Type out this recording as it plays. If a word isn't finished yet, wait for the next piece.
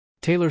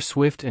Taylor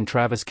Swift and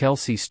Travis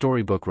Kelce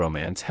storybook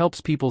romance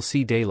helps people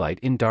see daylight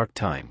in dark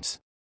times.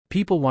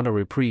 People want a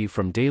reprieve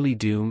from daily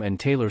doom, and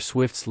Taylor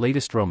Swift's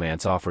latest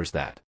romance offers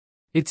that.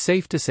 It's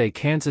safe to say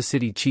Kansas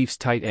City Chiefs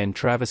tight end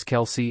Travis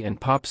Kelce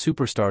and pop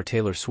superstar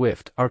Taylor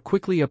Swift are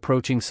quickly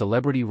approaching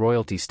celebrity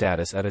royalty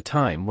status at a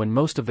time when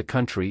most of the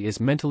country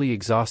is mentally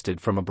exhausted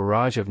from a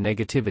barrage of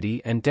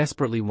negativity and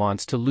desperately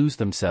wants to lose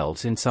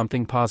themselves in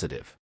something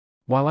positive.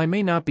 While I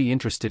may not be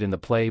interested in the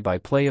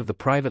play-by-play of the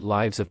private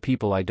lives of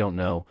people I don't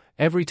know,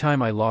 every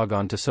time I log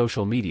on to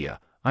social media,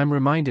 I'm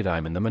reminded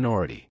I'm in the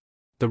minority.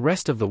 The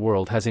rest of the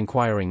world has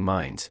inquiring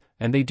minds,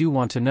 and they do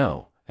want to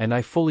know, and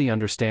I fully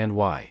understand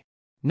why.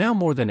 Now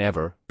more than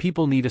ever,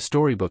 people need a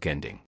storybook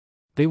ending.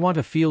 They want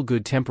a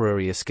feel-good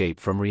temporary escape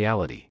from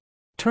reality.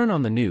 Turn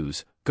on the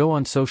news, go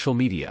on social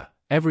media,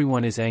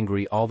 everyone is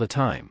angry all the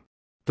time.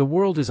 The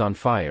world is on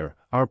fire,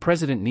 our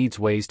president needs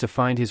ways to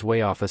find his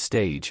way off a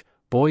stage.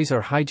 Boys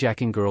are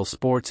hijacking girls'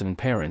 sports, and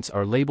parents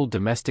are labeled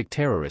domestic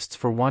terrorists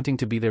for wanting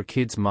to be their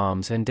kids'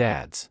 moms and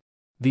dads.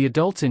 The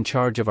adults in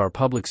charge of our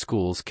public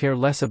schools care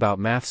less about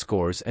math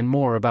scores and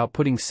more about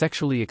putting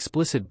sexually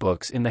explicit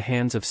books in the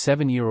hands of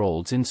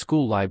 7-year-olds in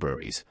school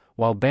libraries,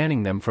 while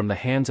banning them from the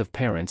hands of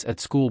parents at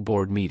school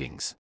board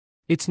meetings.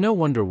 It's no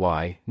wonder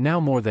why, now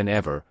more than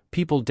ever,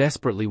 people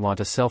desperately want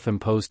a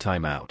self-imposed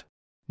timeout.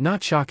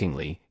 Not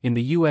shockingly, in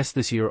the US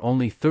this year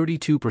only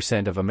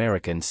 32% of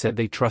Americans said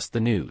they trust the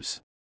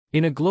news.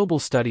 In a global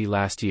study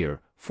last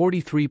year,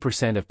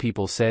 43% of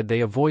people said they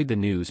avoid the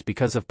news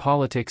because of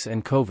politics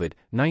and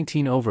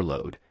COVID-19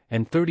 overload,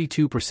 and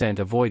 32%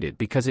 avoid it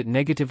because it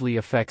negatively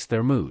affects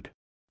their mood.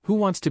 Who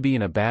wants to be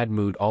in a bad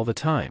mood all the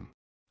time?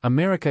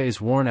 America is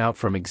worn out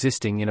from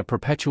existing in a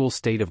perpetual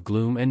state of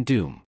gloom and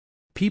doom.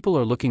 People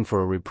are looking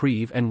for a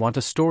reprieve and want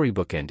a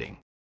storybook ending.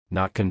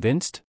 Not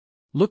convinced?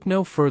 Look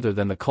no further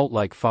than the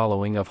cult-like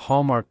following of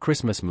Hallmark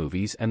Christmas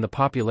movies and the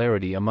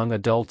popularity among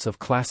adults of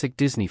classic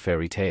Disney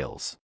fairy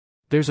tales.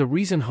 There's a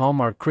reason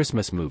Hallmark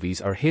Christmas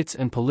movies are hits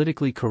and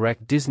politically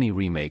correct Disney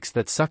remakes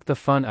that suck the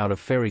fun out of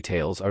fairy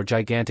tales are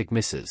gigantic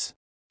misses.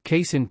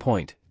 Case in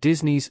point,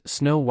 Disney's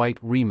Snow White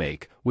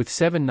remake, with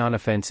 7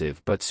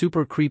 non-offensive but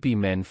super creepy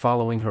men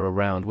following her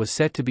around, was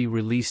set to be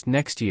released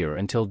next year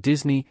until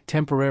Disney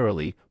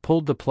temporarily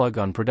pulled the plug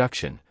on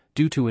production,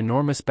 due to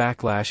enormous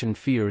backlash and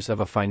fears of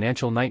a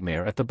financial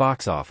nightmare at the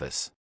box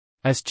office.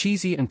 As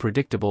cheesy and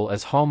predictable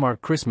as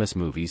Hallmark Christmas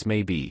movies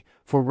may be,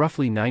 for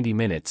roughly 90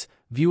 minutes,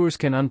 viewers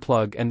can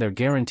unplug and they're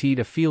guaranteed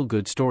a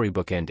feel-good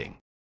storybook ending.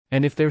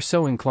 And if they're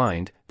so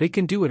inclined, they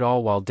can do it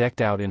all while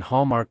decked out in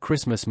Hallmark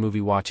Christmas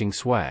movie-watching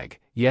swag.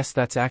 Yes,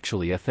 that's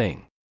actually a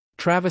thing.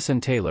 Travis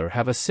and Taylor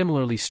have a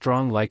similarly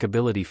strong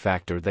likability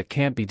factor that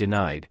can't be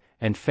denied,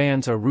 and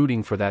fans are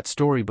rooting for that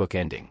storybook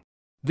ending.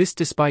 This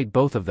despite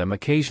both of them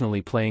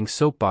occasionally playing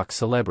soapbox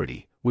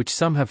celebrity, which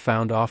some have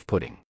found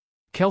off-putting.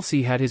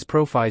 Kelce had his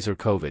Pfizer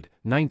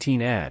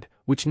COVID-19 ad,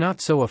 which not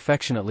so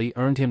affectionately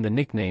earned him the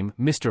nickname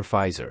Mr.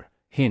 Pfizer.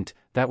 Hint,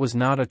 that was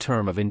not a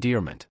term of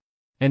endearment.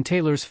 And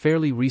Taylor's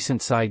fairly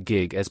recent side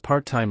gig as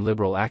part-time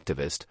liberal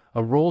activist,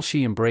 a role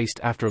she embraced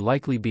after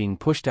likely being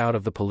pushed out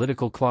of the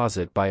political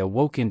closet by a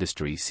woke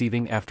industry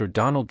seething after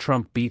Donald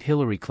Trump beat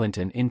Hillary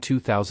Clinton in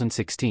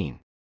 2016.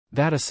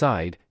 That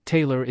aside,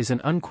 Taylor is an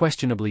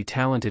unquestionably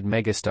talented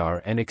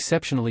megastar and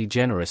exceptionally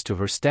generous to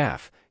her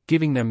staff,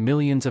 giving them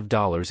millions of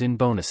dollars in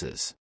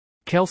bonuses.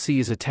 Kelce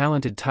is a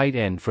talented tight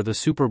end for the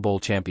Super Bowl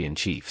champion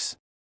Chiefs.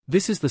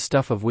 This is the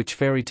stuff of which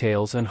fairy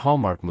tales and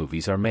Hallmark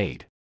movies are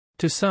made.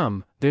 To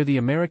some, they're the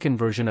American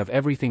version of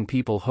everything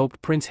people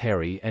hoped Prince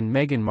Harry and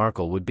Meghan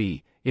Markle would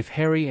be, if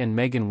Harry and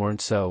Meghan weren't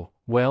so,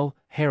 well,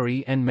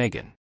 Harry and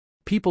Meghan.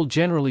 People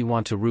generally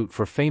want to root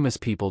for famous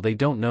people they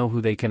don't know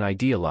who they can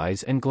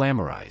idealize and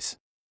glamorize.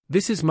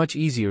 This is much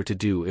easier to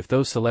do if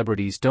those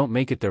celebrities don't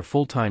make it their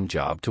full-time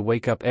job to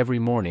wake up every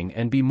morning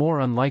and be more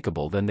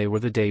unlikable than they were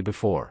the day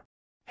before.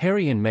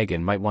 Harry and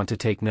Meghan might want to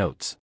take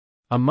notes.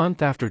 A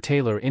month after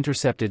Taylor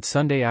intercepted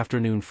Sunday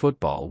afternoon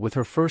football with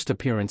her first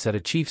appearance at a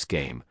Chiefs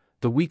game,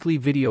 the weekly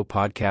video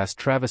podcast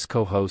Travis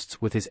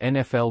co-hosts with his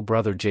NFL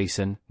brother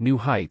Jason, New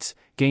Heights,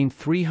 gained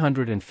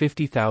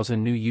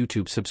 350,000 new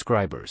YouTube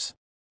subscribers.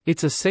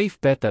 It's a safe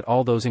bet that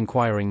all those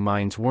inquiring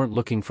minds weren't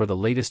looking for the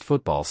latest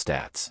football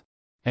stats.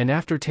 And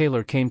after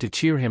Taylor came to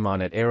cheer him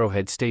on at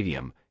Arrowhead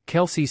Stadium,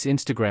 Kelce's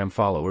Instagram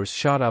followers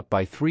shot up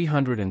by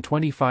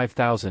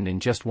 325,000 in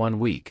just 1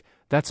 week.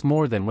 That's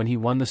more than when he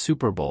won the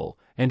Super Bowl,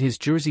 and his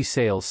jersey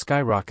sales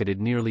skyrocketed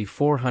nearly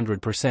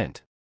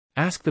 400%.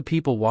 Ask the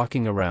people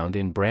walking around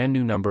in brand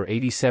new number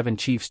 87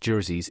 Chiefs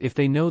jerseys if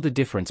they know the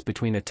difference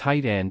between a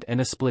tight end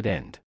and a split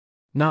end.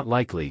 Not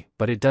likely,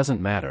 but it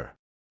doesn't matter.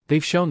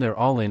 They've shown they're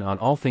all in on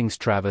all things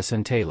Travis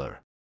and Taylor.